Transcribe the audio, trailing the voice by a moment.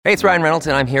Hey, it's Ryan Reynolds,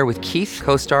 and I'm here with Keith,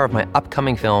 co-star of my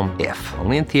upcoming film, If,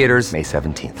 only in theaters May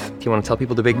 17th. Do you want to tell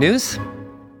people the big news?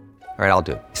 All right, I'll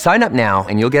do it. Sign up now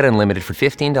and you'll get unlimited for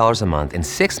 $15 a month and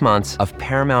 6 months of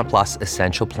Paramount Plus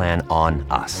Essential Plan on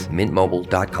us.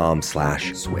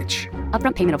 MintMobile.com/switch.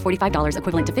 Upfront payment of $45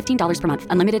 equivalent to $15 per month.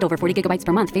 Unlimited over 40 gigabytes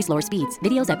per month. Face lower speeds.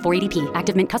 Videos at 480p.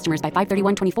 Active Mint customers by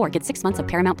 531.24 get 6 months of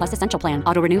Paramount Plus Essential Plan.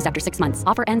 Auto renews after 6 months.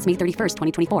 Offer ends May 31st,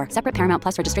 2024. Separate Paramount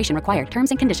Plus registration required. Terms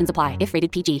and conditions apply if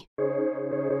rated PG.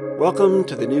 Welcome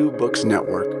to the New Books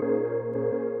Network.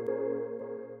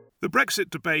 The Brexit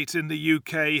debate in the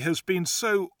UK has been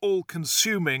so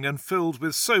all-consuming and filled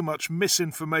with so much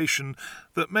misinformation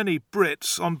that many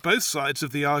Brits on both sides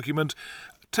of the argument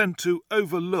tend to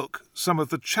overlook some of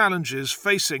the challenges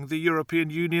facing the European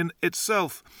Union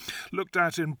itself. Looked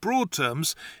at in broad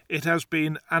terms, it has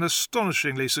been an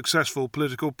astonishingly successful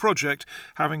political project,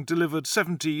 having delivered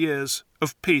 70 years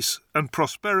of peace and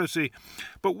prosperity.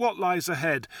 But what lies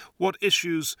ahead? What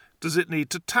issues does it need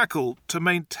to tackle to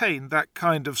maintain that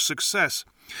kind of success?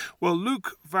 Well,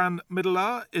 Luc van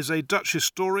Middelaar is a Dutch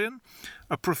historian,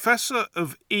 a professor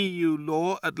of EU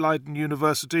law at Leiden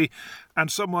University,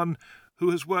 and someone who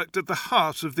has worked at the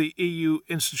heart of the EU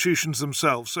institutions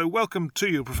themselves. So welcome to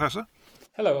you, Professor.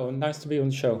 Hello, nice to be on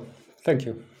the show. Thank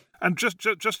you. And just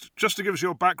to give us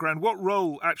your background, what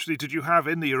role actually did you have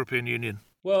in the European Union?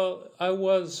 Well, I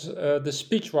was the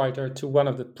speechwriter to one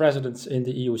of the presidents in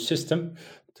the EU system,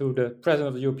 to the president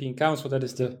of the European Council, that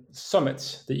is the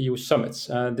summits, the EU summits.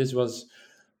 And this was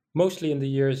mostly in the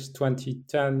years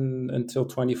 2010 until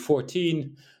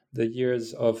 2014, the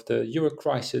years of the Euro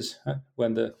crisis,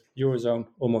 when the Eurozone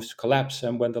almost collapsed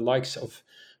and when the likes of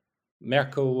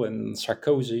Merkel and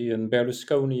Sarkozy and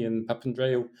Berlusconi and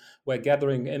Papandreou were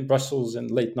gathering in Brussels in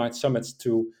late night summits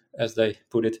to, as they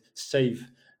put it,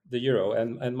 save the euro.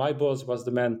 And my boss was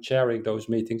the man chairing those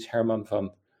meetings, Herman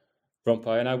van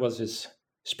Rompuy, and I was his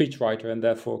speechwriter and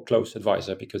therefore close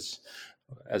advisor because,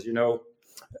 as you know,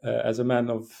 as a man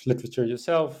of literature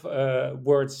yourself,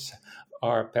 words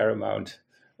are paramount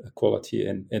quality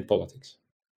in politics.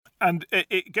 And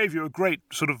it gave you a great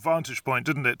sort of vantage point,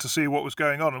 didn't it, to see what was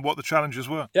going on and what the challenges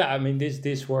were? Yeah, I mean,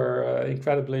 these were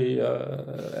incredibly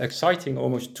exciting,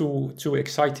 almost two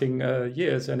exciting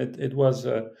years, and it was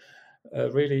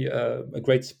really a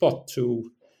great spot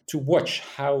to watch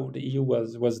how the EU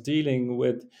was dealing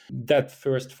with that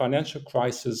first financial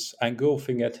crisis,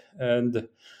 engulfing it. And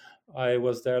I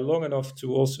was there long enough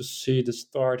to also see the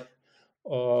start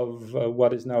of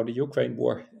what is now the Ukraine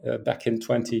war back in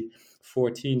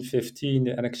 2014-15,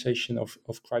 the annexation of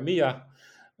Crimea,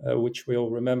 which we'll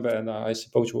remember, and I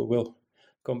suppose we will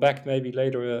come back maybe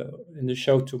later in the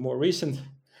show to more recent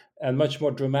and much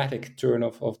more dramatic turn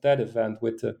of that event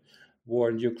with the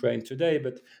war in Ukraine today.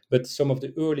 But some of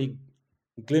the early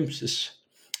glimpses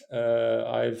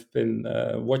I've been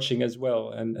watching as well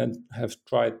and have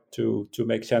tried to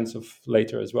make sense of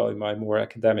later as well in my more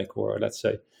academic, or let's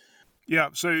say, yeah.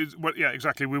 So, yeah,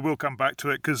 exactly. We will come back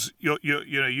to it because you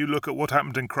look at what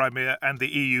happened in Crimea and the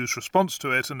EU's response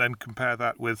to it, and then compare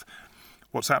that with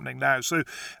what's happening now. So,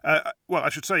 I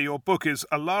should say your book is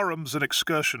Alarums and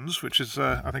Excursions, which is,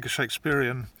 I think, a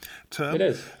Shakespearean term. It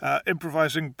is.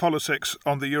 Improvising politics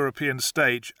on the European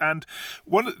stage. And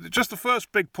just the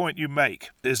first big point you make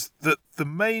is that the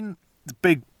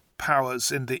big powers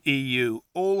in the EU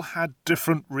all had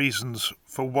different reasons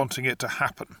for wanting it to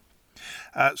happen.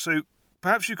 So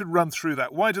perhaps you could run through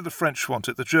that. Why did the French want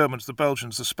it, the Germans, the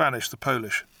Belgians, the Spanish, the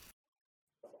Polish?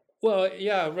 Well,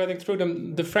 yeah, running through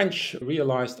them, the French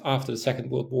realized after the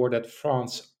Second World War that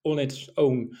France on its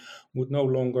own would no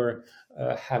longer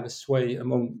have a sway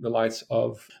among the likes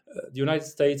of the United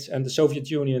States and the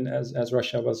Soviet Union, as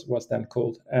Russia was then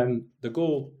called. And de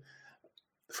Gaulle,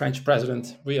 the French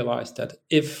president, realized that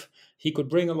if he could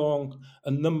bring along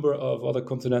a number of other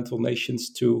continental nations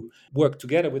to work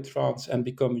together with France and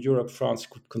become Europe, France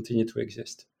could continue to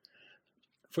exist.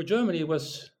 For Germany, it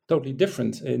was totally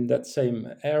different in that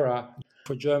same era.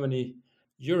 For Germany,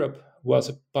 Europe was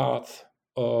a path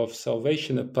of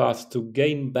salvation, a path to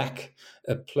gain back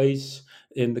a place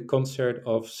in the concert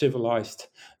of civilized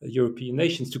European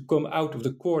nations, to come out of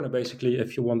the corner, basically,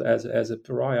 if you want, as a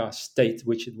pariah state,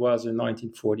 which it was in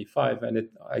 1945, and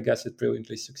I guess it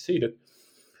brilliantly succeeded.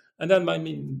 And then, I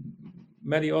mean,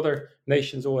 many other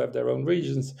nations all have their own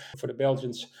regions. For the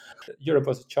Belgians, Europe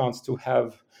was a chance to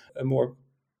have a more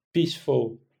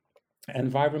peaceful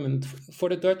environment. For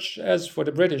the Dutch, as for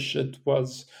the British, it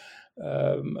was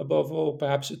above all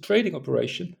perhaps a trading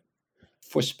operation.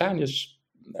 For Spanish,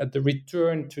 the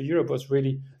return to Europe was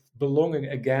really belonging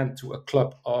again to a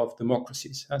club of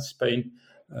democracies. Spain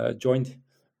joined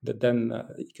the then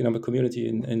Economic Community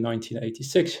in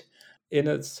 1986. In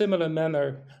a similar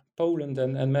manner, Poland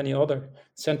and many other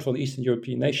Central and Eastern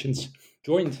European nations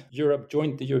joined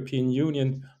the European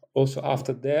Union also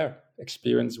after their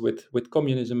experience with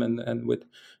communism and with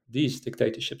these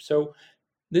dictatorships. So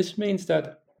this means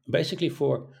that basically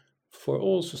for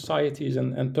all societies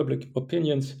and public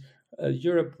opinions,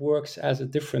 Europe works as a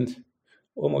different,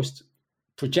 almost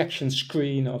projection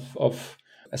screen of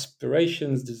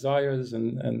aspirations, desires,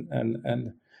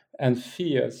 and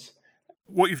fears.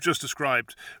 What you've just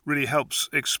described really helps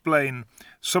explain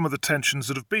some of the tensions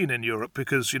that have been in Europe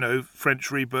because,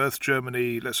 French rebirth,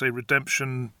 Germany, let's say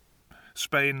redemption,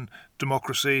 Spain,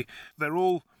 democracy, they're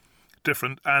all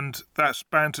different, and that's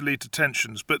bound to lead to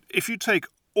tensions. But if you take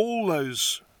all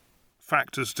those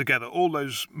factors together, all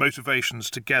those motivations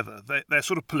together, they're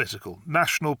sort of political,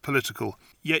 national political.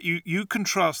 Yet you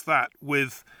contrast that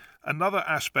with another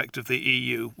aspect of the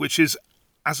EU, which is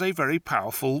as a very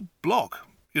powerful bloc,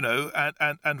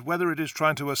 and whether it is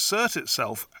trying to assert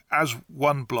itself as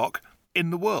one bloc in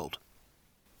the world.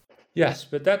 Yes,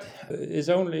 but that is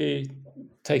only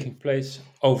taking place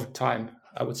over time,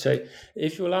 I would say.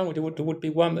 If you allow me, there would be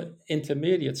one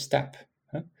intermediate step,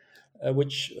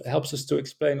 which helps us to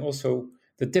explain also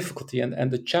the difficulty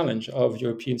and the challenge of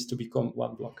Europeans to become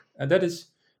one bloc. And that is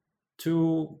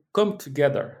to come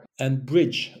together and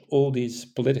bridge all these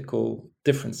political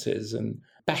differences and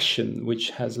passion, which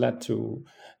has led to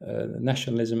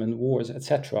nationalism and wars,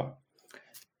 etc.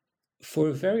 For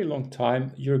a very long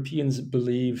time, Europeans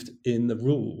believed in the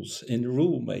rules, in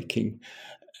rule-making,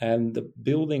 and the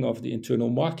building of the internal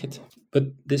market. But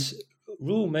this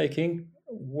rule-making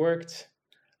worked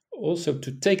also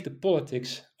to take the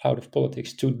politics out of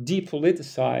politics, to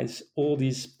depoliticize all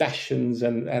these passions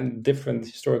and different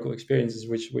historical experiences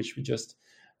which we just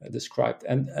described.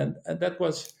 And that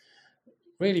was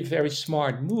really very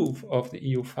smart move of the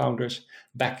EU founders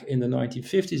back in the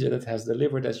 1950s, and it has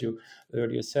delivered, as you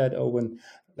earlier said, Owen,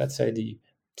 let's say the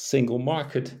single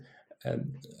market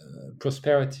and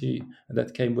prosperity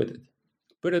that came with it.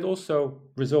 But it also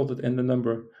resulted in a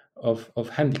number of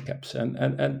handicaps,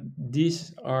 and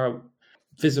these are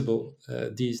visible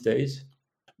these days,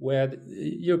 where the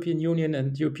European Union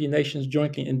and European nations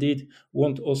jointly indeed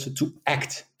want also to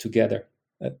act together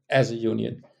as a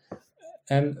union.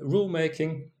 And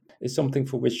rulemaking is something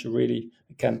for which you really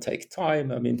can take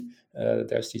time. I mean,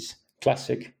 there's these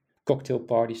classic cocktail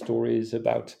party stories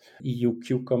about EU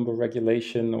cucumber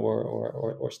regulation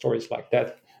or stories like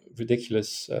that,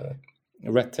 ridiculous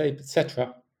red tape,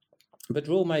 etc. But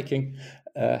rulemaking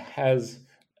has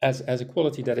as a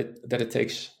quality that it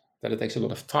takes a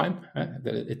lot of time.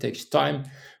 That it takes time.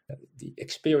 The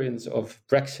experience of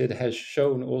Brexit has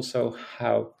shown also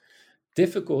how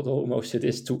difficult almost it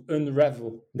is to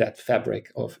unravel that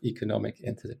fabric of economic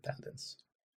interdependence.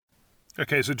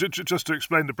 Okay, so just to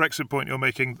explain the Brexit point you're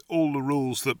making, all the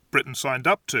rules that Britain signed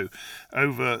up to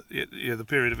over the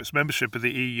period of its membership of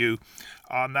the EU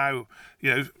are now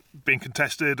being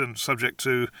contested and subject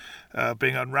to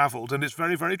being unravelled, and it's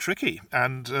very, very tricky.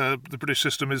 And the British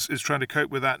system is trying to cope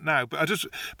with that now. But I just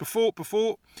before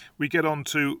we get on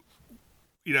to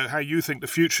how you think the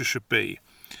future should be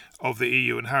of the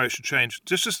EU and how it should change,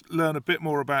 just learn a bit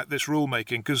more about this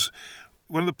rulemaking, because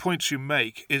one of the points you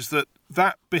make is that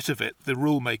bit of it, the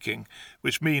rulemaking,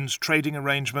 which means trading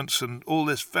arrangements and all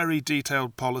this very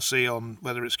detailed policy on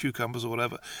whether it's cucumbers or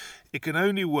whatever, it can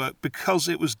only work because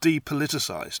it was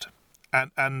depoliticised.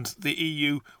 And the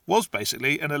EU was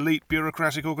basically an elite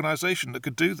bureaucratic organisation that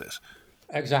could do this.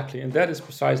 Exactly, and that is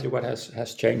precisely what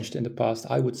has changed in the past,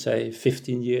 I would say,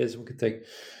 15 years. We could take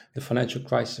the financial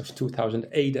crisis of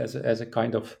 2008 as a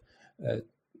kind of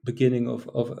beginning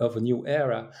of a new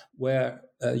era where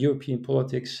European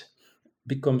politics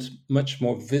becomes much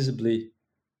more visibly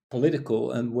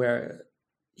political and where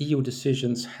EU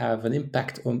decisions have an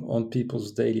impact on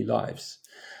people's daily lives.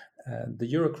 The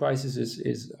Euro crisis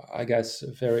is, I guess,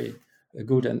 a very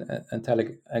good and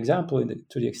telling example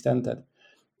to the extent that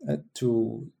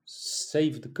to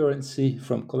save the currency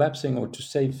from collapsing or to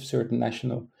save certain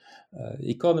national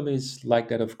economies like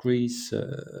that of Greece,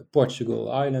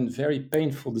 Portugal, Ireland, very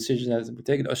painful decisions that were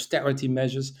taken, austerity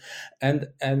measures, and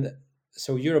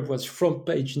so Europe was front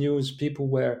page news. People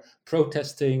were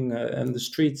protesting in the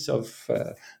streets of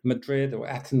Madrid or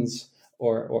Athens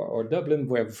or Dublin,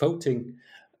 were voting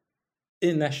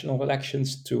in national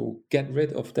elections to get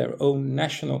rid of their own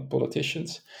national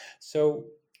politicians. So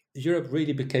Europe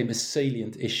really became a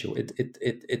salient issue.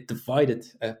 It divided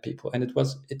people, and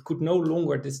it could no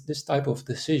longer this type of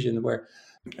decision where,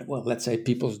 well, let's say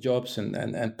people's jobs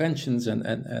and pensions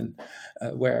and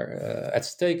were at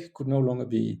stake could no longer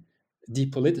be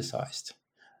depoliticized.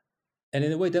 And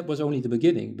in a way, that was only the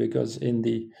beginning, because in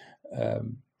the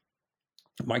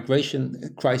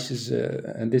migration crisis,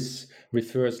 and this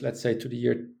refers, let's say, to the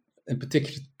year, in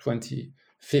particular,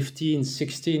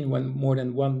 2015-16, when more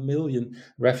than 1 million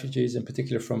refugees, in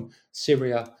particular from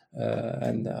Syria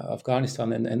and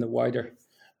Afghanistan and the wider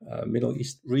Middle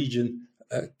East region,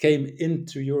 came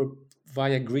into Europe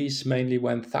via Greece, mainly,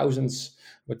 when thousands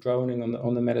were drowning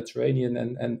on the Mediterranean,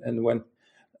 and when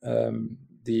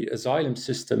the asylum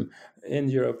system in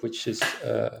Europe, which is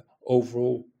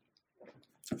overall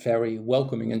very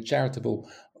welcoming and charitable,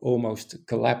 almost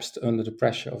collapsed under the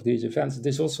pressure of these events.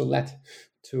 This also led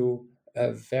to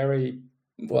a very,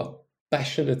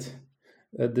 passionate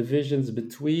divisions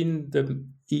between the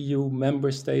EU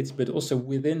member states, but also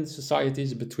within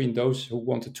societies, between those who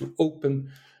wanted to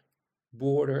open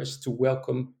borders to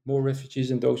welcome more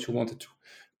refugees and those who wanted to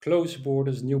close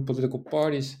borders. New political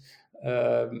parties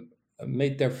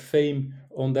made their fame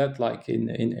on that, like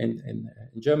in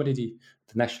Germany, the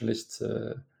nationalist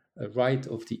right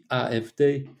of the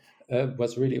AfD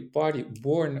was really a party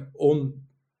born on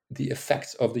the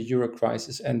effects of the Euro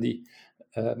crisis and the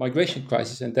migration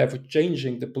crisis, and therefore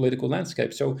changing the political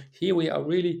landscape. So here we are,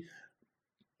 really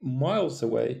miles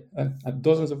away,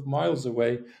 dozens of miles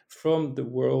away from the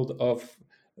world of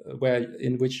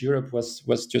in which Europe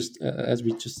was just, as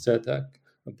we just said, a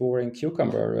boring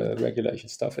cucumber regulation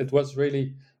stuff. It was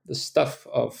really the stuff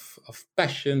of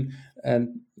passion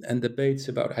and debates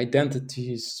about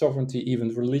identity, sovereignty,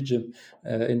 even religion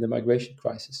in the migration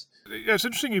crisis. Yeah, it's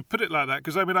interesting you put it like that,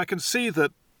 because I can see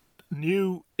that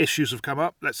new issues have come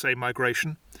up, let's say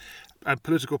migration, and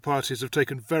political parties have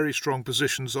taken very strong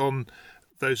positions on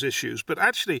those issues. But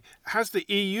actually, has the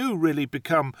EU really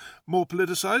become more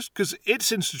politicised? Because its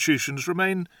institutions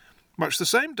remain much the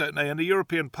same, don't they? And the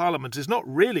European Parliament is not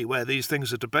really where these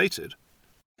things are debated.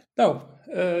 No,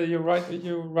 you're right.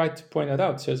 You're right to point that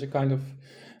out. There's a kind of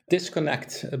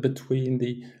disconnect between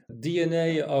the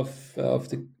DNA of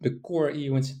the core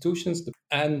EU institutions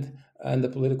and the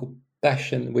political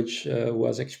passion which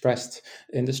was expressed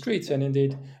in the streets. And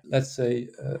indeed, let's say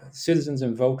citizens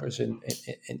and voters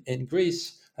in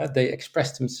Greece, they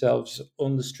expressed themselves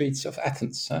on the streets of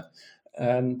Athens,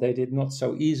 and they did not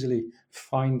so easily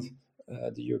find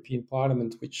the European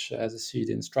Parliament, which has a seat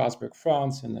in Strasbourg,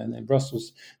 France, and in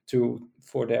Brussels,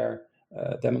 for their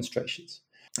demonstrations.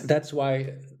 That's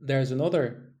why there's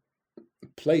another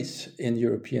place in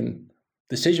European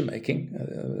decision-making,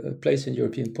 a place in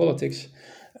European politics,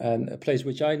 and a place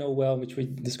which I know well, which we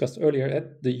discussed earlier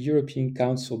at the European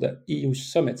Council, the EU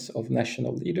summits of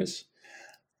national leaders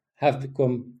have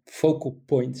become focal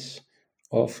points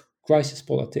of crisis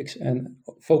politics and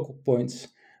focal points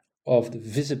of the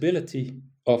visibility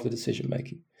of the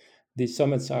decision-making. These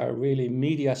summits are really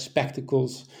media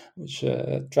spectacles which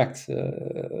attract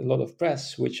a lot of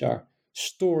press, which are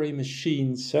story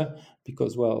machines,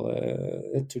 because,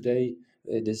 today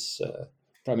it is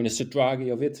Prime Minister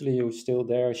Draghi of Italy, who's still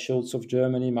there, Schulz of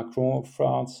Germany, Macron of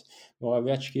France,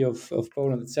 Morawiecki of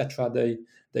Poland, etc.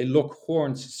 They lock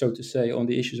horns, so to say, on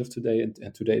the issues of today,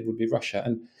 and today it would be Russia.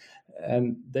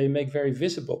 And they make very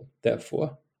visible,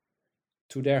 therefore,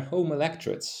 to their home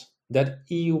electorates that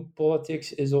EU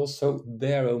politics is also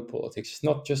their own politics. It's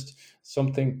not just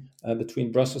something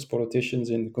between Brussels politicians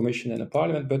in the Commission and the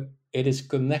Parliament, but it is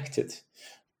connected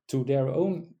to their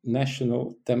own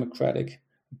national democratic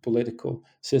political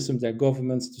systems, their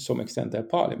governments, to some extent their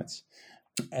parliaments.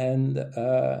 And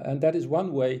that is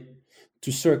one way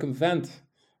to circumvent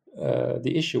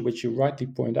the issue, which you rightly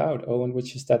point out, Owen,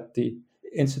 which is that the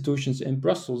institutions in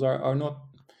Brussels are not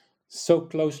so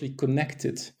closely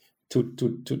connected to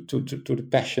the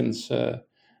passions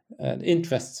and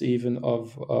interests even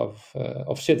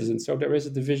of citizens. So there is a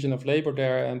division of labor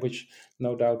there, and which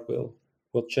no doubt will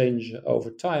change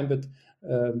over time. But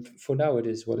for now, it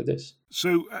is what it is.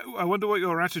 So I wonder what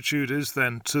your attitude is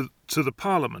then to the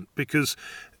Parliament, because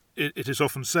it is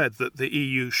often said that the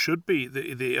EU should be,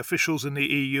 the officials in the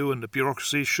EU and the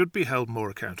bureaucracy should be held more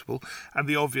accountable, and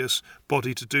the obvious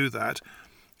body to do that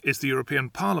is the European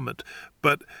Parliament.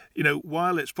 But,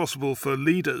 while it's possible for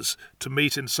leaders to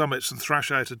meet in summits and thrash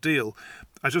out a deal,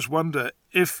 I just wonder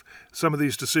if some of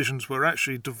these decisions were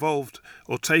actually devolved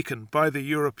or taken by the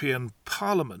European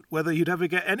Parliament, whether you'd ever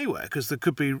get anywhere, because there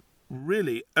could be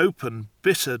really open,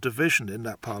 bitter division in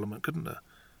that Parliament, couldn't there?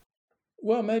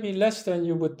 Well, maybe less than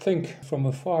you would think from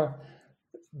afar.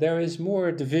 There is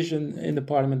more division in the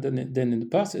Parliament than in the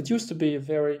past. It used to be a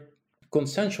very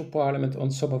consensual Parliament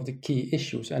on some of the key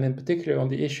issues, and in particular on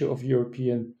the issue of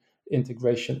European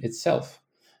integration itself,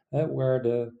 where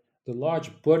the the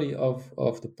large body of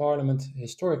the parliament,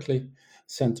 historically,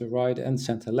 center-right and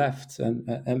center-left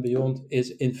and beyond,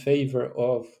 is in favor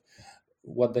of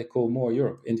what they call more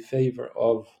Europe, in favor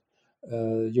of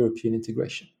European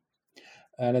integration.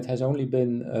 And it has only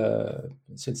been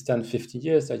since 10, 15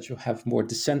 years that you have more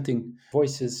dissenting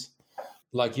voices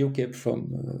like UKIP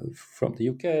from the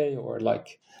UK, or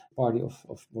like party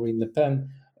of Marine Le Pen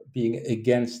being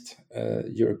against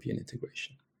European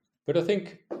integration. But I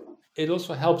think it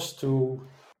also helps to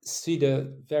see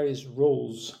the various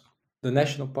roles the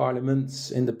national parliaments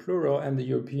in the plural and the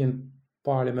European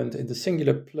Parliament in the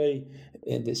singular play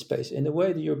in this space. In a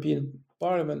way, the European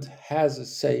Parliament has a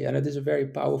say, and it is a very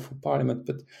powerful parliament,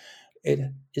 but it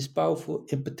is powerful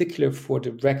in particular for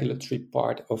the regulatory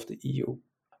part of the EU,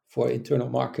 for internal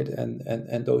market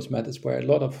and those matters where a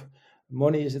lot of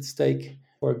money is at stake.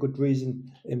 For a good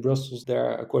reason, in Brussels, there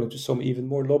are, according to some, even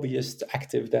more lobbyists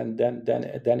active than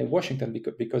in Washington,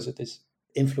 because it is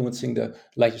influencing the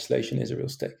legislation is a real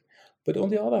stake. But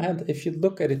on the other hand, if you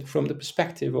look at it from the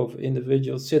perspective of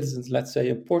individual citizens, let's say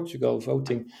in Portugal,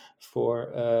 voting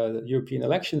for European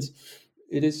elections,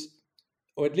 it is,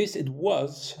 or at least it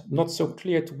was, not so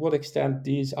clear to what extent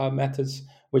these are matters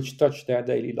which touch their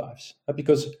daily lives.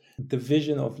 Because the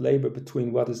vision of Labour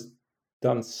between what is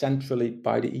done centrally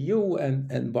by the EU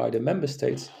and by the member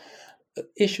states,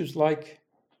 issues like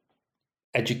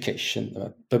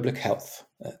education, public health,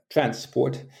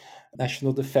 transport,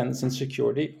 national defense and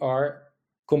security are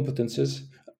competences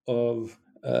of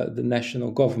the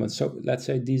national government. So let's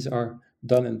say these are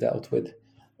done and dealt with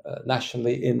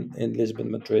nationally in Lisbon,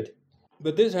 Madrid.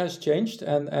 But this has changed,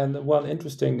 and one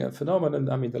interesting phenomenon,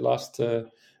 I mean, the last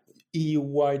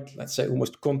EU-wide, let's say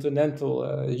almost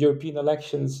continental European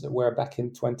elections were back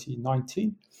in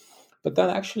 2019. But then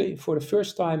actually, for the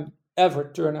first time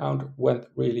ever, turnout went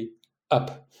really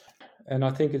up. And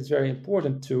I think it's very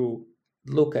important to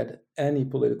look at any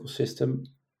political system,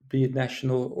 be it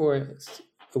national or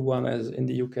one as in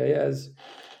the UK,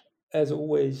 as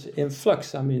always in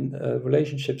flux. I mean,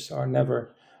 relationships are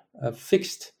never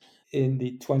fixed in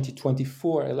the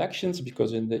 2024 elections,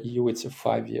 because in the EU it's a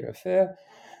 5-year affair.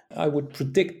 I would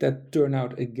predict that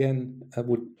turnout again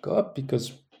would go up,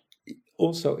 because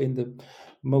also in the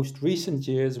most recent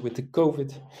years with the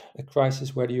COVID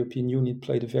crisis, where the European Union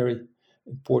played a very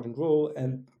important role,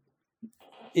 and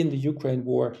in the Ukraine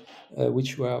war,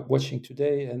 which we are watching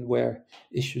today, and where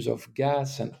issues of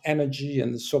gas and energy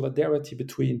and the solidarity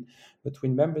between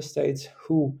member states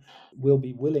who will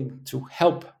be willing to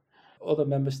help other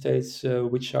member states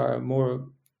which are more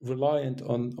reliant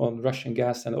on Russian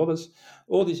gas than others,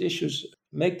 all these issues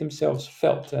make themselves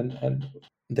felt. And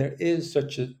there is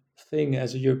such a thing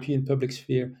as a European public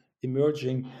sphere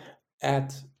emerging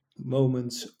at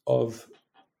moments of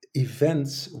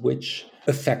events which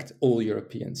affect all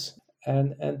Europeans.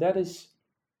 And that is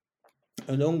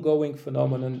an ongoing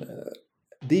phenomenon,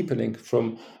 deepening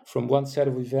from one set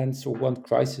of events or one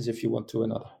crisis, if you want, to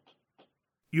another.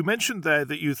 You mentioned there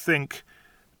that you think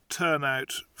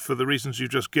turnout, for the reasons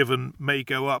you've just given, may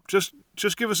go up. Just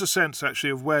give us a sense, actually,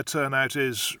 of where turnout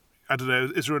is. I don't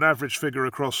know, is there an average figure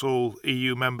across all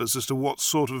EU members as to what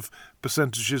sort of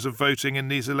percentages of voting in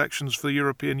these elections for the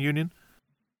European Union?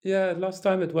 Yeah, last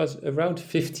time it was around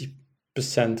 50%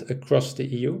 across the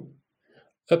EU,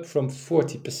 up from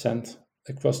 40%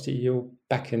 across the EU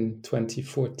back in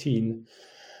 2014.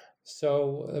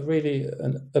 So really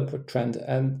an upward trend.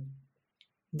 And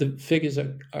the figures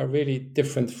are really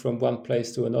different from one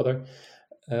place to another.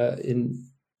 In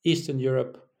Eastern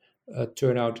Europe,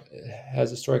 turnout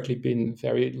has historically been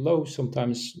very low,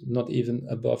 sometimes not even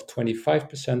above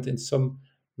 25% in some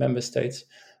member states.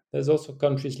 There's also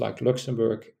countries like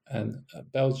Luxembourg and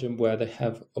Belgium where they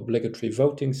have obligatory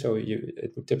voting, so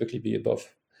it would typically be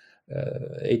above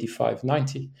 85,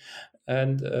 90.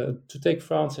 And to take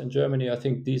France and Germany, I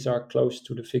think these are close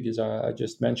to the figures I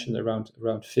just mentioned, around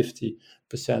 50%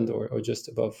 or just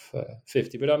above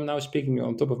 50. But I'm now speaking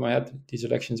on top of my head. These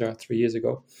elections are 3 years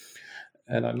ago.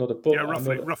 And I'm not a poll. Yeah,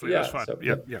 roughly, that's fine.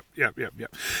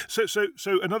 So,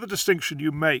 So another distinction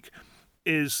you make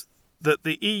is that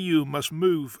the EU must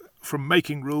move from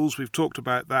making rules, we've talked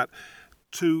about that,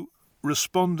 to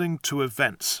responding to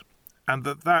events. And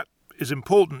that is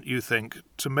important, you think,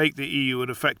 to make the EU an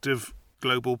effective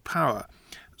global power.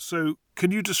 So can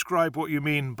you describe what you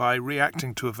mean by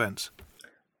reacting to events?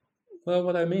 Well,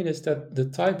 what I mean is that the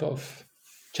type of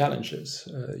challenges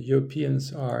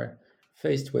Europeans are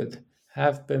faced with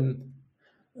have been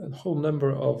a whole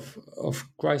number of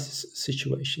crisis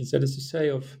situations. That is to say,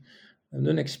 of an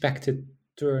unexpected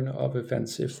turn of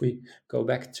events. If we go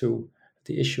back to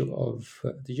the issue of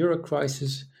the euro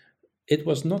crisis, it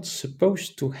was not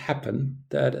supposed to happen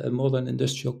that a modern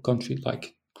industrial country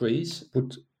like Greece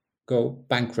would go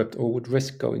bankrupt or would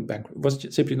risk going bankrupt. It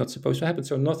was simply not supposed to happen.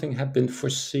 So nothing had been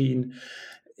foreseen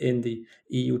in the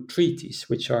EU treaties,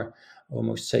 which are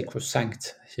almost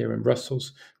sacrosanct here in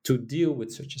Brussels, to deal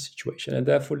with such a situation. And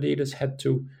therefore, leaders had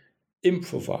to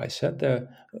improvise. There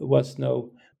was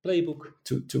no playbook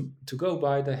to go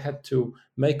by. They had to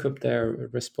make up their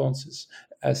responses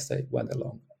as they went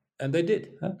along. And they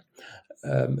did.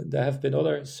 There have been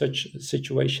other such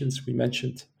situations. We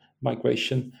mentioned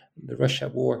migration, the Russia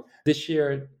war. This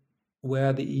year,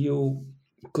 where the EU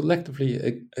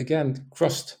collectively again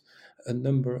crossed a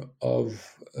number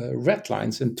of red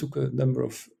lines and took a number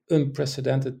of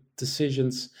unprecedented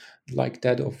decisions like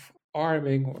that of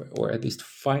arming or at least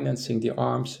financing the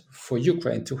arms for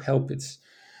Ukraine to help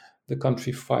the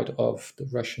country fight off the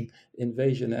Russian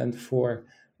invasion, and for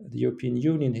the European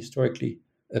Union historically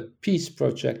a peace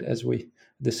project, as we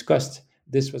discussed.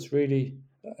 This was really,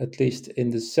 at least in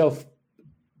the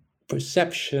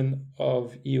self-perception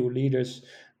of EU leaders,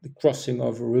 the crossing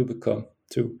of a Rubicon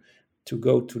to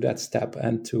go to that step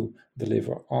and to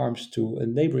deliver arms to a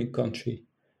neighboring country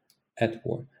at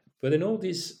war. But in all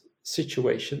these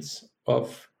situations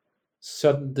of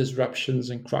sudden disruptions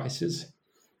and crises,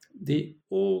 the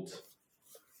old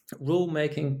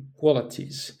rule-making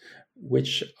qualities,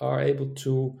 which are able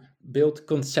to build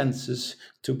consensus,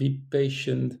 to be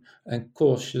patient and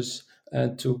cautious,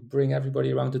 and to bring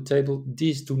everybody around the table,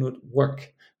 these do not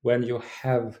work when you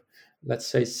have, let's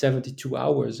say, 72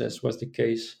 hours, as was the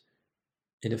case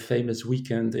in a famous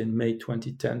weekend in May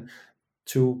 2010,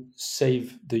 to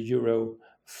save the euro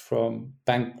from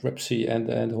bankruptcy and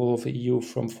the whole of the EU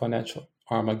from financial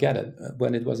Armageddon,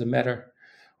 when it was a matter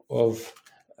of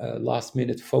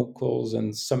last-minute phone calls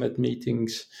and summit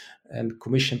meetings and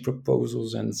commission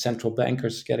proposals and central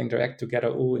bankers getting their act together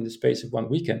all in the space of one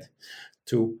weekend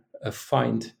to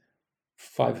find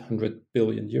 500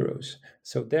 billion euros.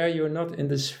 So there you're not in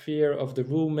the sphere of the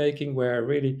rulemaking where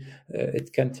really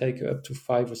it can take up to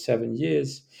 5 or 7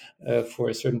 years for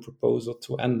a certain proposal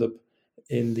to end up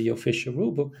in the official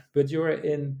rulebook, but you're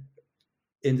in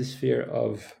the sphere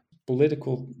of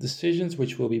political decisions,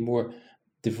 which will be more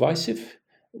divisive,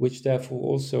 which therefore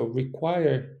also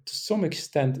require to some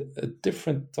extent a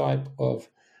different type of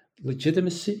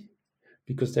legitimacy,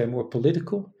 because they're more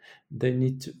political. They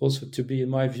need to also to be, in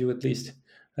my view at least,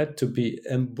 to be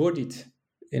embodied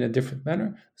in a different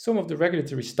manner. Some of the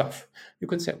regulatory stuff, you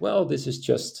can say, well, this is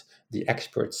just the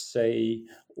experts say,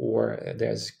 or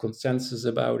there's consensus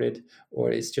about it,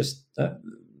 or it's just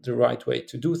the right way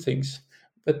to do things.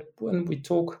 But when we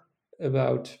talk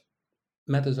about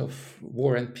matters of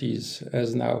war and peace,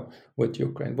 as now with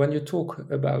Ukraine, when you talk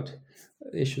about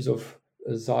issues of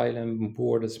asylum,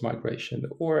 borders, migration,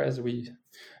 or as we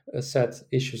said,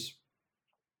 issues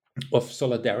of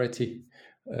solidarity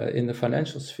in the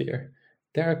financial sphere,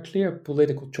 there are clear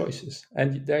political choices.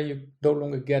 And there you no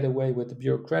longer get away with the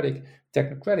bureaucratic,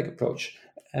 technocratic approach.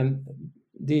 And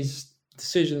these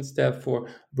decisions, therefore,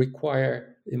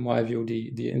 require, in my view,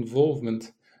 the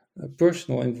involvement,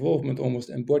 personal involvement, almost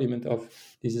embodiment of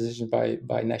these decisions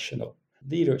by national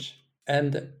leaders.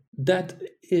 And that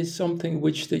is something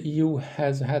which the EU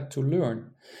has had to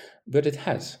learn, but it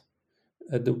has.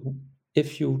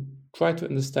 If you try to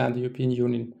understand the European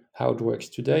Union, how it works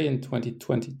today in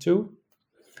 2022,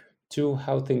 to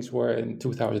how things were in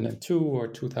 2002 or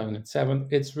 2007,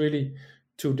 it's really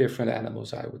two different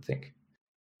animals, I would think.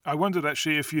 I wondered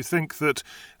actually if you think that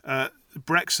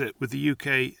Brexit, with the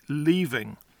UK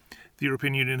leaving the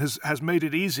European Union, has made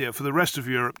it easier for the rest of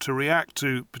Europe to react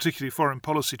to particularly foreign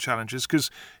policy challenges, because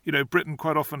Britain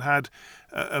quite often had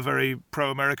a very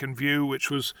pro-American view which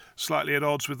was slightly at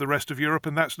odds with the rest of Europe,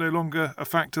 and that's no longer a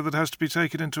factor that has to be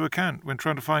taken into account when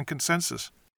trying to find consensus.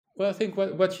 Well, I think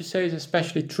what you say is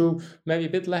especially true, maybe a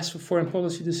bit less for foreign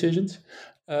policy decisions,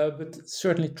 but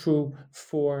certainly true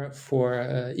for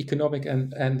economic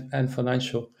and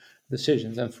financial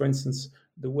decisions. And for instance,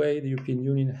 the way the European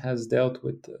Union has dealt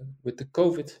with the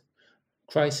COVID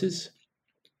crisis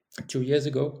 2 years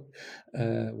ago,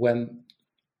 when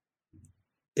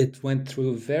it went through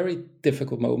a very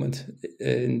difficult moment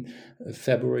in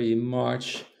February,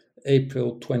 March,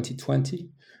 April 2020,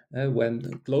 when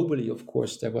globally, of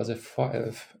course, there was a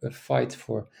fight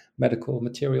for medical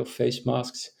material, face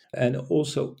masks, and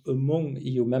also among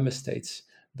EU member states,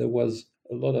 there was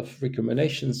a lot of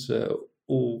recriminations.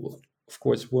 All, of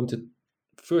course, wanted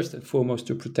first and foremost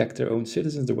to protect their own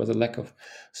citizens. There was a lack of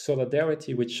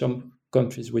solidarity with some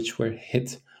countries which were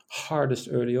hit hardest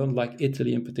early on, like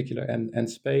Italy in particular and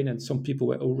Spain. And some people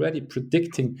were already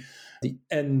predicting the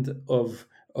end of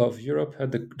of Europe.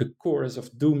 The chorus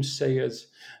of doomsayers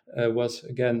was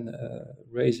again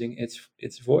raising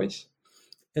its voice.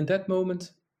 In that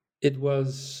moment, it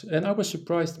was, and I was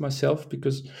surprised myself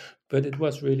but it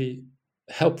was really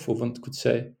helpful, one could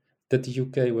say, that the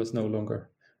UK was no longer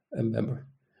a member,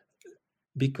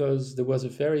 because there was a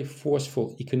very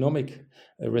forceful economic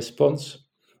response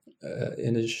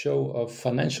in a show of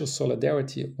financial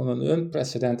solidarity on an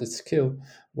unprecedented scale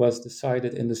was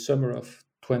decided in the summer of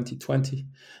 2020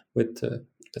 with,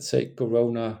 let's say,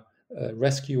 Corona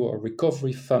rescue or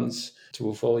recovery funds to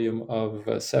a volume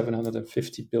of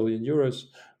 750 billion euros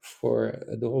for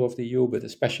the whole of the EU, but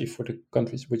especially for the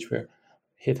countries which were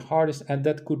hit hardest. And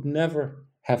that could never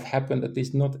have happened, at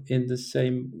least not in the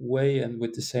same way and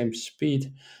with the same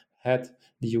speed, had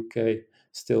the UK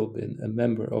still been a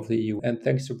member of the EU. And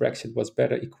thanks to Brexit, was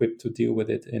better equipped to deal with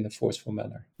it in a forceful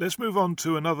manner. Let's move on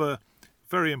to another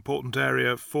very important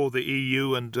area for the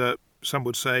EU, and some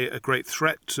would say a great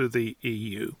threat to the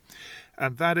EU.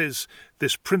 And that is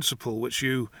this principle which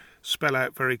you spell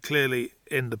out very clearly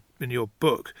in your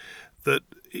book, that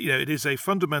it is a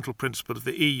fundamental principle of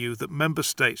the EU that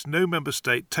no member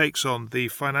state takes on the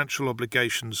financial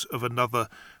obligations of another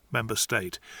member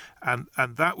state. And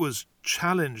that was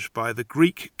challenged by the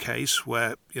Greek case,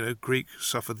 where Greece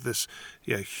suffered this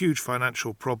huge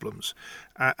financial problems,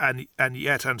 and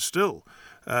still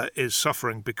is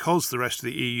suffering because the rest of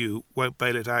the EU won't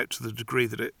bail it out to the degree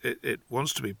that it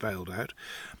wants to be bailed out.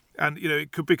 And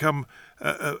it could become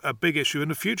a big issue in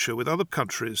the future with other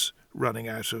countries running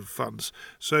out of funds.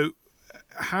 So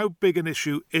how big an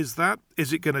issue is that?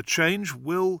 Is it going to change?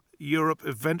 Will Europe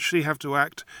eventually have to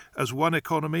act as one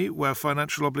economy where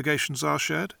financial obligations are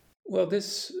shared? Well,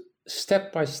 this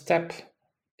step by step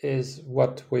is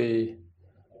what we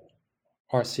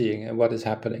are seeing and what is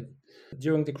happening.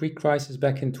 During the Greek crisis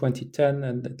back in 2010,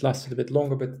 and it lasted a bit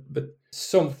longer, but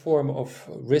some form of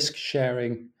risk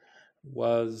sharing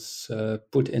was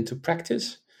put into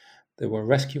practice. There were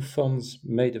rescue funds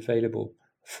made available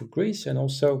for Greece, and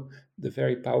also the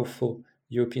very powerful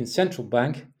European Central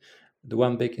Bank, the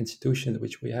one big institution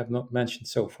which we have not mentioned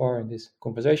so far in this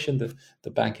conversation, the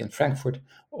bank in Frankfurt,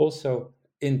 also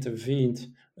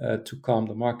intervened to calm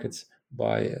the markets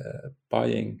by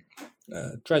buying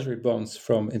treasury bonds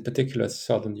from, in particular,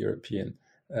 southern European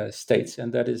states.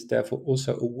 And that is therefore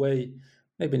also a way,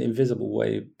 maybe an invisible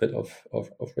way, but of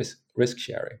risk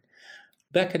sharing.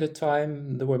 Back at the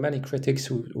time, there were many critics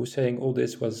who were saying all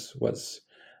this was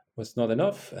not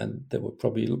enough, and they were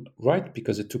probably right,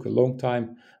 because it took a long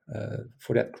time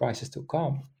for that crisis to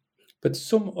calm. But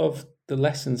some of the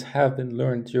lessons have been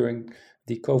learned during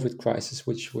the COVID crisis,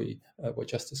 which we were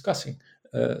just discussing.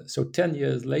 So 10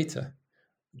 years later,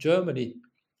 Germany,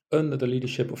 under the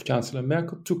leadership of Chancellor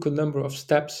Merkel, took a number of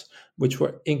steps which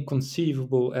were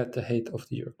inconceivable at the height of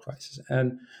the euro crisis.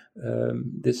 And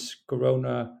this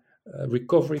Corona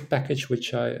recovery package,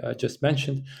 which I just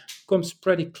mentioned, comes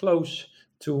pretty close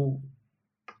to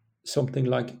something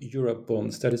like Euro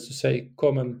bonds, that is to say,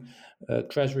 common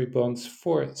treasury bonds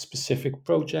for specific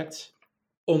projects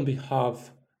on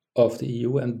behalf of the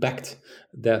EU and backed,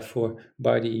 therefore,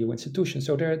 by the EU institutions.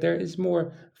 So there is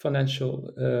more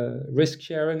financial risk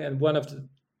sharing, and one of the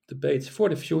debates for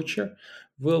the future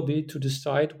will be to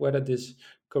decide whether this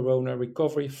Corona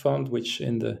Recovery Fund, which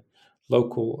in the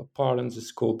local parlance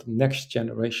is called Next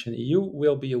Generation EU,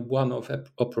 will be a one-off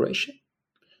operation,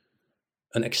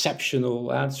 an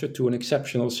exceptional answer to an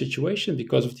exceptional situation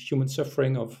because of the human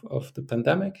suffering of the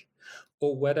pandemic,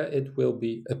 or whether it will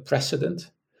be a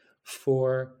precedent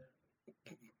for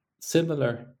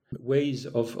similar ways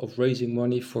of raising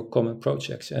money for common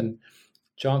projects. And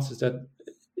chances that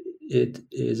it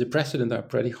is a precedent are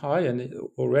pretty high, and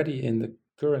already in the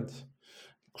current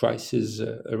crisis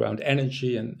around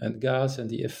energy and gas and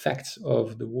the effects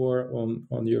of the war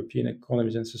on European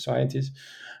economies and societies,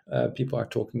 people are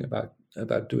talking about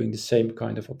doing the same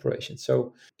kind of operation.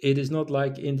 So it is not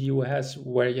like in the US,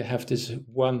 where you have this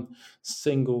one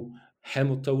single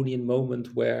Hamiltonian moment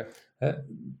where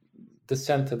the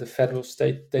center, the federal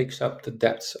state, takes up the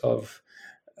debts of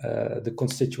the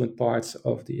constituent parts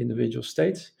of the individual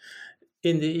states.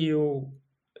 In the EU,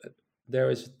 there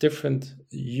is different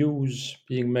use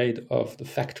being made of the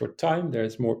factor time. There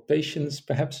is more patience,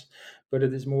 perhaps, but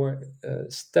it is more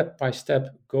step by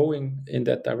step going in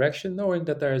that direction, knowing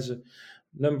that there is a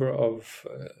number of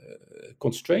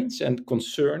constraints and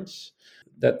concerns.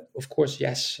 That, of course,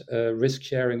 yes, risk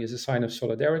sharing is a sign of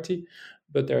solidarity,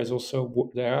 but there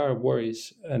are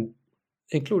worries, and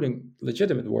including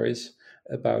legitimate worries,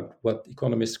 about what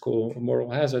economists call a moral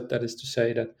hazard. That is to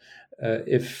say that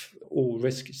if all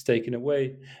risk is taken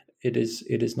away, it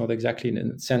is not exactly an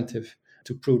incentive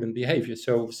to prudent behavior.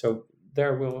 So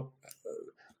there will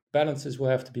balances will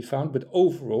have to be found, but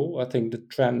overall, I think the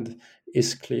trend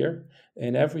is clear.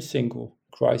 In every single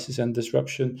crisis and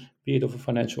disruption, be it of a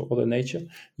financial or other nature,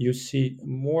 you see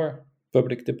more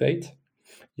public debate.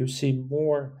 You see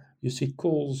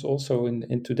calls also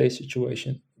in today's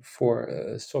situation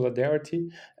for solidarity,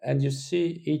 and you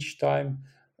see each time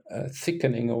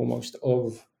thickening almost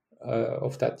of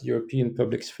that European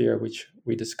public sphere which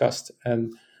we discussed,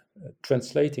 and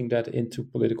translating that into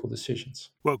political decisions.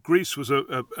 Well, Greece was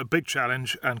a big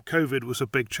challenge and COVID was a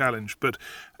big challenge. But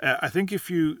I think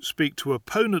if you speak to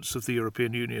opponents of the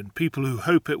European Union, people who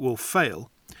hope it will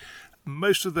fail,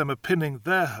 most of them are pinning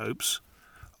their hopes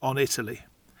on Italy.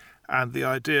 And the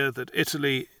idea that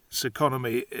Italy's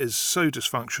economy is so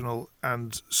dysfunctional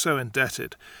and so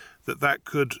indebted that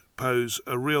could pose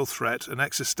a real threat, an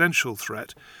existential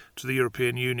threat to the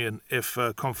European Union if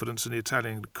confidence in the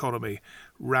Italian economy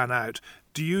ran out.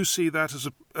 Do you see that as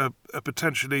a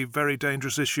potentially very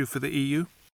dangerous issue for the EU?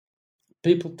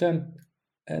 People tend,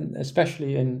 and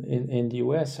especially in the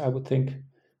US, I would think,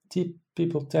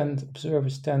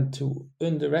 observers tend to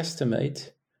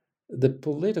underestimate the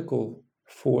political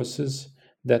forces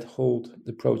that hold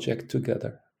the project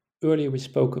together. Earlier we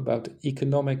spoke about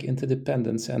economic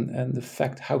interdependence and the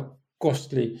fact how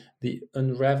costly the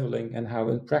unraveling and how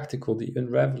impractical the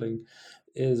unraveling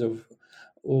is of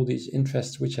all these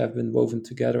interests which have been woven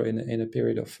together in a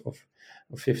period of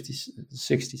 50,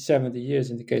 60, 70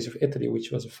 years in the case of Italy,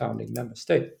 which was a founding member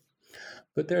state.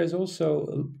 But there is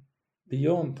also,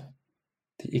 beyond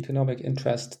the economic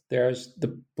interest, there's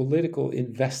the political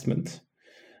investment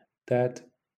that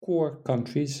core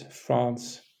countries,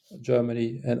 France,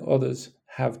 Germany, and others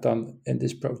have done in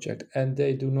this project. And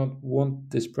they do not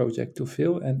want this project to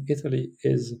fail. And Italy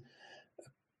is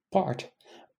part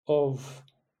of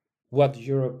what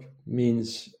Europe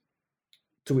means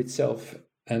to itself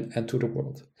and to the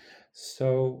world.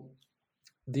 So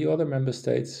the other member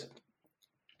states,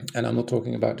 and I'm not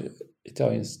talking about the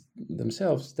Italians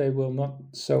themselves, they will not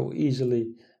so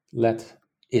easily let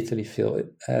Italy fail.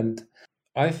 And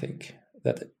I think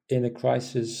that in a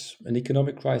crisis, an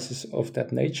economic crisis of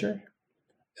that nature,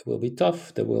 it will be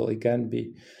tough. There will again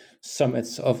be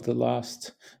summits of the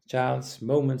last chance,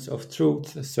 moments of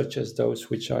truth, such as those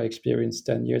which I experienced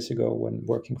 10 years ago when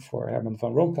working for Herman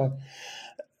Van Rompuy.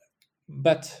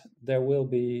 But there will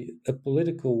be a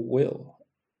political will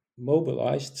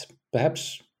mobilized,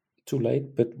 perhaps too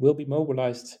late, but will be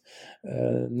mobilized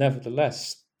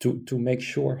nevertheless to make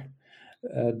sure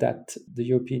that the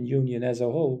European Union as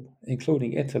a whole,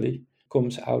 including Italy,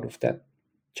 comes out of that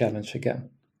challenge again.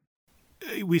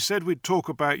 We said we'd talk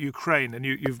about Ukraine, and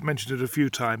you've mentioned it a few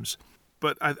times.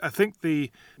 But I think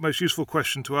the most useful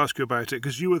question to ask you about it,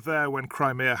 because you were there when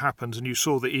Crimea happened and you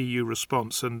saw the EU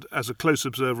response, and as a close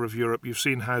observer of Europe, you've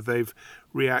seen how they've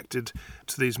reacted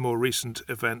to these more recent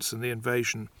events and the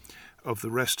invasion of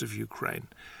the rest of Ukraine.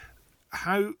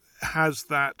 How has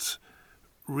that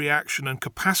reaction and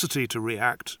capacity to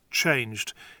react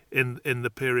changed in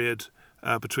the period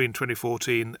between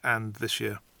 2014 and this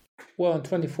year? Well, in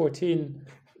 2014,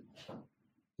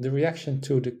 the reaction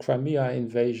to the Crimea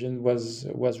invasion was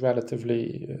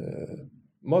relatively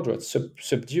moderate,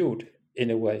 subdued in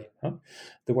a way.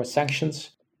 There were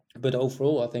sanctions, but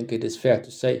overall, I think it is fair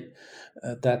to say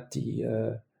that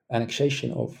the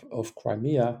annexation of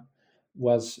Crimea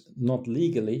was not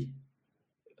legally,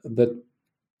 but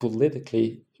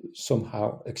politically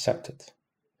somehow accepted.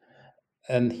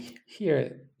 And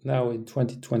here now in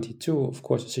 2022, of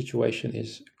course, the situation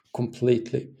is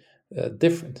completely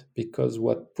different, because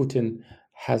what Putin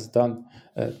has done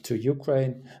to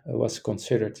Ukraine was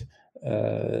considered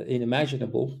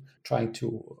unimaginable, trying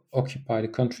to occupy the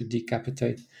country,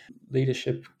 decapitate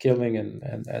leadership, killing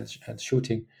and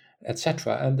shooting,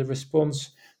 etc. And the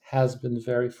response has been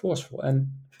very forceful. And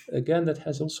again, that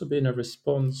has also been a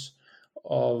response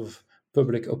of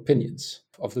public opinions,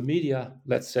 of the media,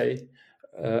 let's say,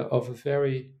 of a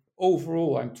very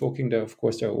overall, I'm talking there, of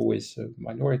course, there are always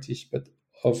minorities, but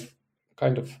of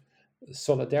kind of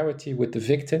solidarity with the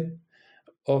victim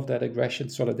of that aggression,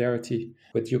 solidarity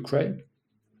with Ukraine.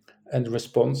 And the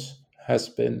response has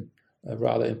been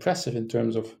rather impressive in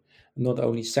terms of not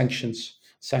only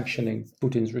sanctioning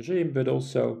Putin's regime, but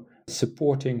also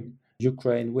supporting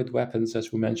Ukraine with weapons,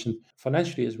 as we mentioned,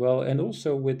 financially as well, and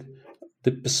also with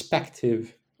the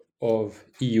perspective of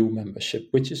EU membership,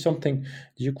 which is something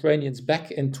the Ukrainians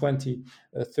back in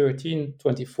 2013,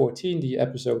 2014, the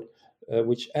episode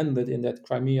which ended in that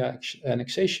Crimea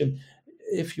annexation,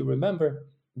 if you remember,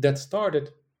 that started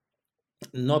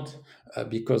not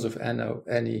because of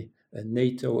any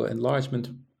NATO enlargement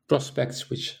prospects,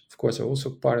 which of course are also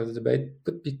part of the debate,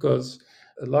 but because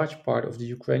a large part of the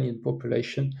Ukrainian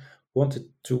population wanted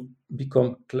to become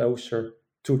closer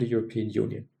to the European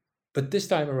Union. But this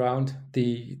time around,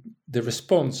 the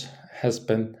response has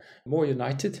been more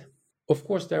united. Of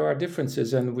course, there are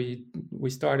differences, and we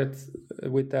started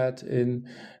with that in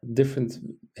different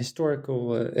historical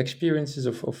experiences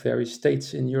of various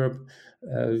states in Europe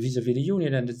vis-à-vis the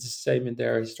Union, and it's the same in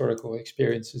their historical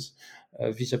experiences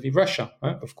vis-à-vis Russia.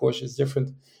 Of course, it's different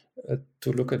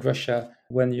to look at Russia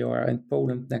when you are in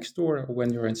Poland next door, or when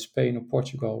you're in Spain or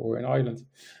Portugal or in Ireland,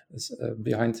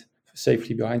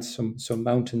 safely behind some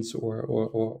mountains or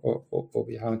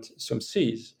behind some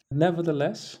seas.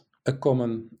 Nevertheless, a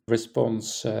common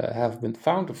response have been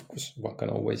found. Of course, one can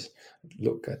always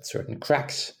look at certain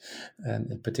cracks,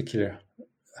 and in particular,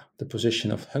 the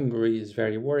position of Hungary is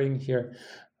very worrying here.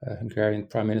 Hungarian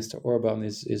Prime Minister Orban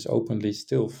is openly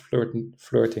still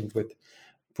flirting with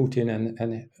Putin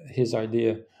and his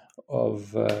idea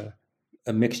of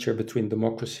a mixture between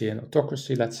democracy and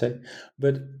autocracy, let's say.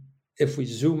 But if we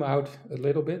zoom out a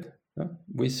little bit,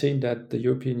 we've seen that the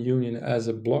European Union as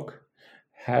a bloc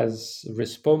has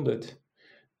responded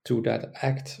to that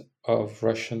act of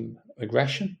Russian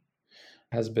aggression,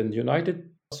 has been united.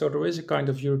 So there is a kind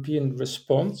of European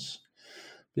response,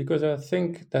 because I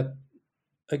think that,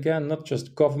 again, not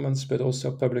just governments, but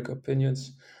also public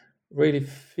opinions really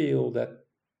feel that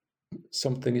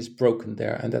something is broken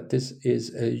there, and that this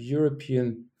is a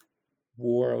European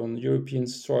war on European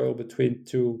soil between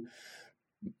two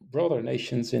brother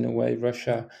nations in a way,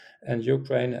 Russia and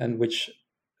Ukraine, and which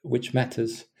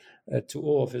matters to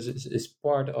all of us, is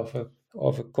part of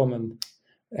a common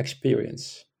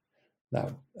experience.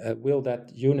 Now, will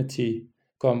that unity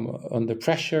come under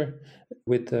pressure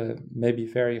with a maybe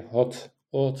very hot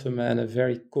autumn and a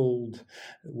very cold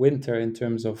winter in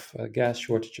terms of gas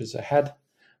shortages ahead?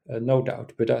 No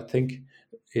doubt. But I think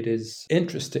it is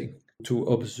interesting to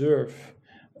observe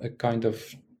a kind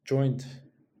of joint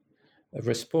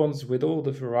response with all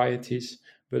the varieties,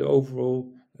 but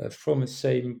overall from a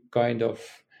same kind of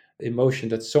emotion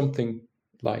that something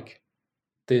like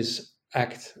this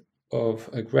act of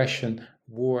aggression,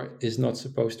 war, is not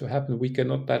supposed to happen. We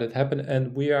cannot let it happen,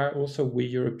 and we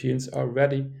Europeans are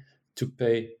ready to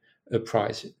pay a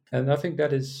price. And I think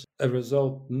that is a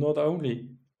result not only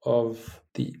of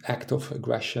the act of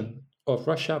aggression of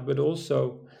Russia, but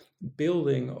also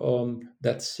building on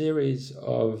that series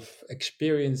of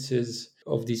experiences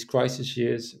of these crisis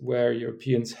years, where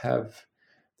Europeans have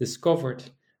discovered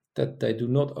that they do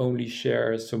not only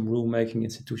share some rule-making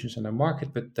institutions in the market,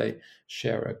 but they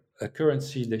share a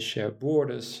currency, they share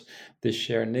borders, they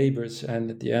share neighbors, and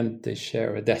at the end they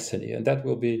share a destiny. And that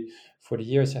will be, for the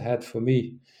years ahead, for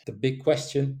me, the big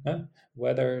question,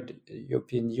 whether the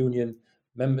European Union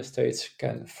member states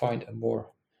can find a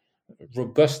more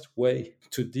robust way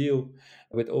to deal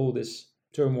with all this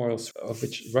turmoil, of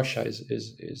which Russia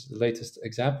is the latest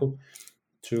example,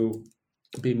 to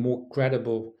be more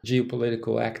credible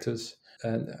geopolitical actors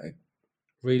and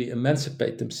really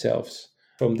emancipate themselves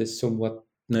from this somewhat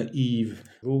naive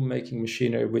rule-making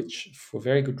machinery, which, for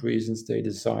very good reasons, they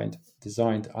designed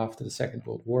after the Second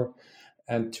World War,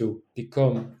 and to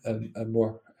become a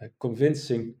more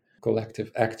convincing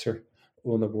collective actor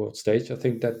on the world stage. I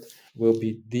think that will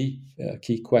be the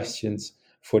key questions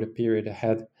for the period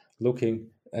ahead, looking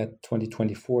at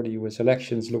 2024, the US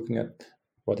elections, looking at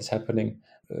what is happening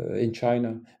in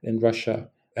China, in Russia,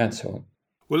 and so on.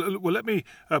 Well, let me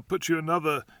put you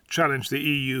another challenge the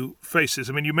EU faces.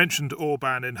 I mean, you mentioned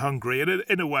Orban in Hungary, and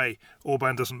in a way,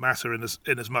 Orban doesn't matter in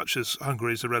as much as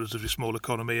Hungary is a relatively small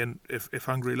economy, and if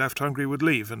Hungary left, Hungary would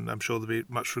leave, and I'm sure there'd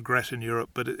be much regret in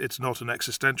Europe, but it's not an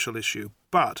existential issue.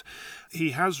 But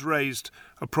he has raised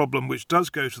a problem which does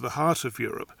go to the heart of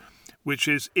Europe, which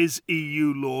is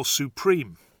EU law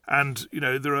supreme? And,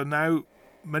 there are now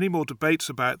many more debates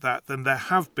about that than there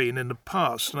have been in the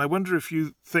past, and I wonder if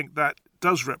you think that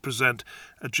does represent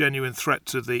a genuine threat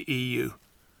to the EU.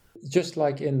 Just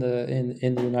like in the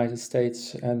United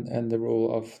States and the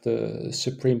role of the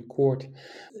Supreme Court,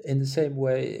 in the same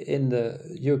way in the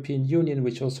European Union,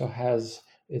 which also has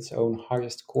its own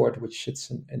highest court, which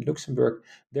sits in Luxembourg,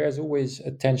 there's always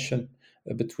a tension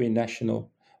between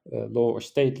national law or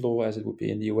state law, as it would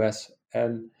be in the US,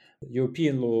 and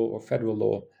European law or federal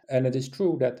law. And it is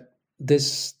true that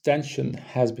this tension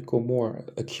has become more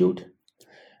acute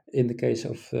in the case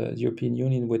of the European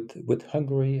Union with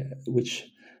Hungary,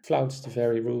 which flouts the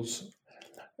very rules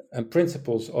and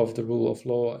principles of the rule of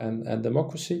law and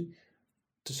democracy.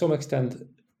 To some extent,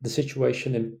 the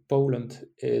situation in Poland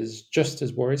is just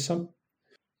as worrisome,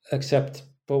 except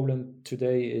Poland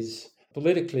today is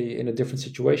politically in a different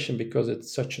situation because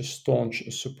it's such a staunch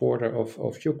supporter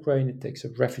of Ukraine. It takes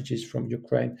up refugees from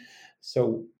Ukraine.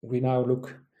 So we now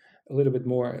look a little bit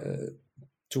more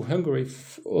to Hungary,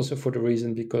 also for the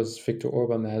reason because Viktor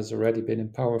Orban has already been in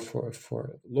power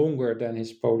for longer than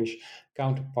his Polish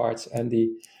counterparts, and the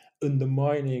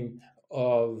undermining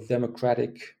of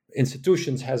democratic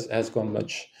institutions has gone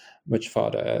much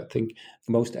farther. I think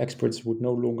most experts would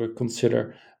no longer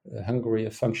consider Hungary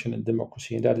a functioning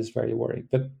democracy, and that is very worrying.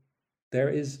 But there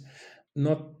is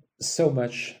not so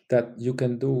much that you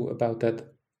can do about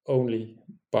that only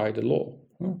by the law.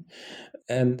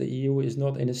 And the EU is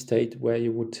not in a state where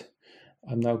you would,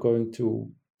 I'm now going to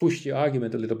push the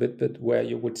argument a little bit, but where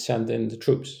you would send in the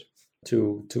troops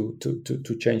to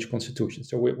change constitution.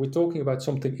 So we're talking about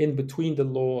something in between the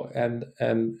law and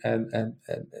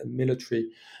military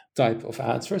type of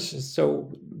answers.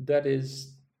 So that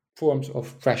is forms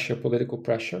of pressure, political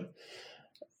pressure,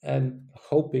 and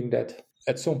hoping that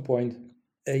at some point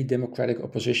a democratic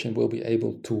opposition will be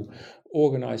able to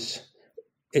organize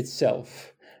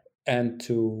itself and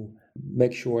to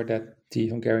make sure that the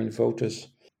Hungarian voters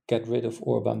get rid of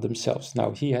Orban themselves.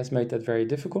 Now, he has made that very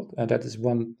difficult, and that is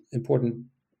one important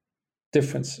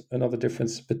difference, another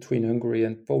difference between Hungary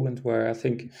and Poland, where I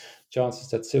think chances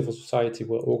that civil society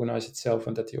will organize itself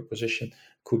and that the opposition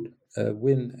could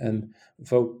win and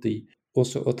vote the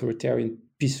also authoritarian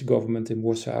peace government in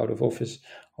Warsaw out of office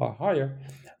are higher.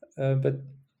 But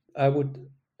I would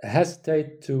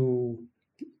hesitate to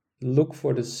look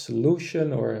for the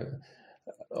solution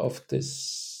of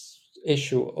this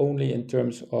issue only in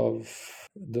terms of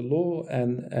the law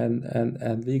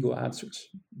and legal answers,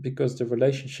 because the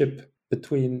relationship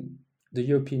between the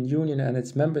European Union and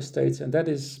its member states, and that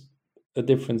is a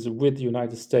difference with the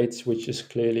United States, which is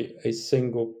clearly a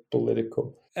single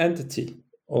political entity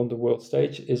on the world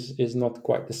stage, is not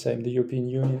quite the same. The European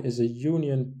Union is a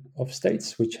union of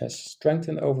states which has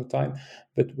strengthened over time,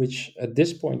 but which at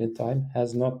this point in time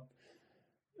has not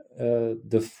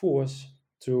the force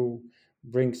to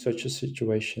bring such a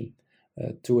situation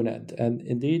to an end. And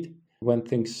indeed, when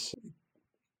things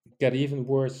get even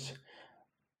worse,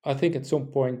 I think at some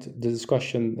point the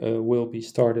discussion will be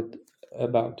started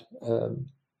about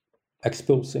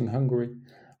expulsing Hungary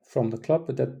from the club,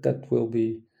 but that will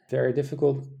be very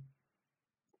difficult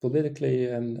politically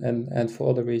and for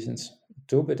other reasons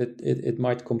too, but it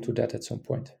might come to that at some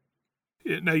point.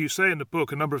 Now, you say in the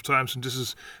book a number of times, and this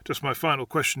is just my final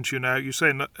question to you now, you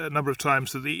say a number of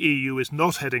times that the EU is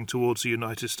not heading towards the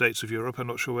United States of Europe. I'm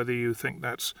not sure whether you think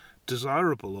that's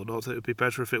desirable or not. It would be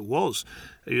better if it was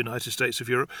a United States of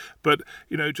Europe. But,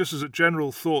 just as a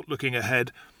general thought looking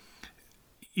ahead,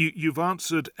 you've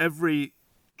answered every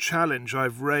challenge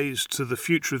I've raised to the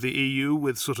future of the EU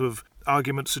with sort of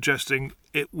arguments suggesting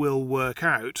it will work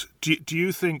out. Do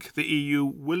you think the EU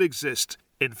will exist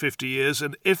in 50 years,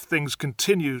 and if things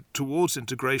continue towards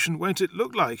integration, won't it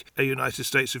look like a United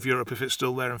States of Europe if it's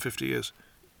still there in 50 years?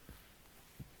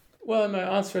 Well, my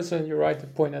answers, and you're right to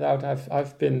point it out,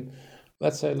 I've been,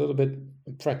 let's say, a little bit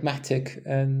pragmatic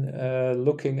and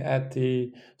looking at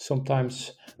the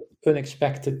sometimes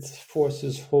unexpected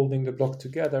forces holding the bloc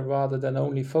together rather than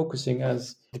only focusing,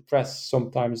 as the press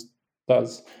sometimes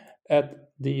does, at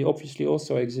the obviously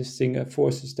also existing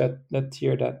forces that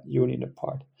tear that union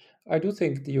apart. I do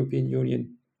think the European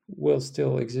Union will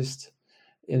still exist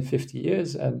in 50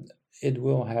 years, and it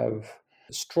will have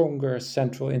stronger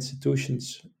central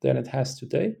institutions than it has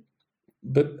today.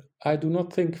 But I do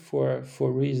not think for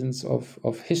reasons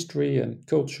of history and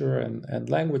culture and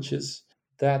languages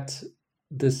that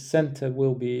the center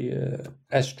will be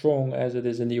as strong as it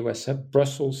is in the US.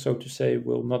 Brussels, so to say,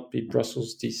 will not be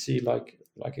Brussels, DC,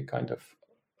 like a kind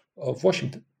of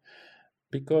Washington.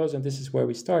 Because, and this is where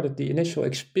we started, the initial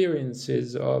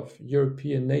experiences of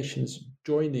European nations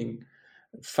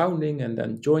founding and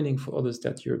then joining for others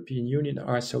that European Union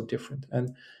are so different.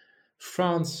 And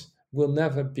France will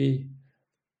never be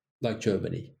like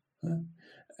Germany.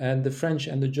 And the French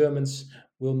and the Germans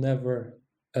will never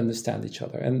understand each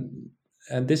other.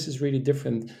 And this is really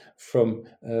different from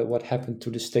what happened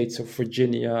to the states of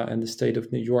Virginia and the state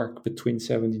of New York between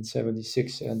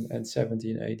 1776 and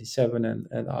 1787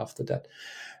 and after that.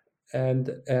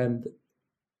 And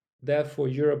therefore,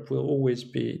 Europe will always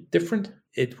be different.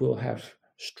 It will have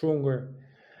stronger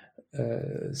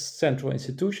central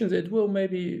institutions. It will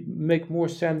maybe make more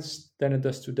sense than it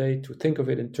does today to think of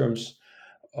it in terms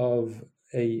of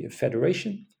a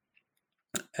federation.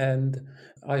 And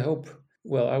I hope,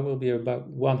 well, I will be about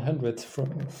 100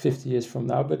 from 50 years from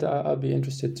now, but I'll be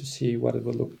interested to see what it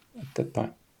will look at that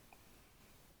time.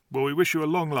 Well, we wish you a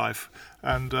long life,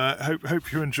 and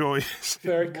hope you enjoy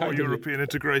more European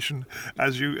integration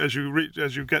as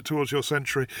you get towards your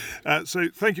century. So,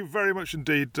 thank you very much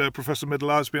indeed, Professor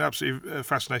Middelaar. It's been absolutely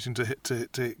fascinating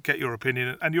to get your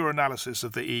opinion and your analysis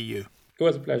of the EU. It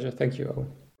was a pleasure. Thank you,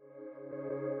 Owen.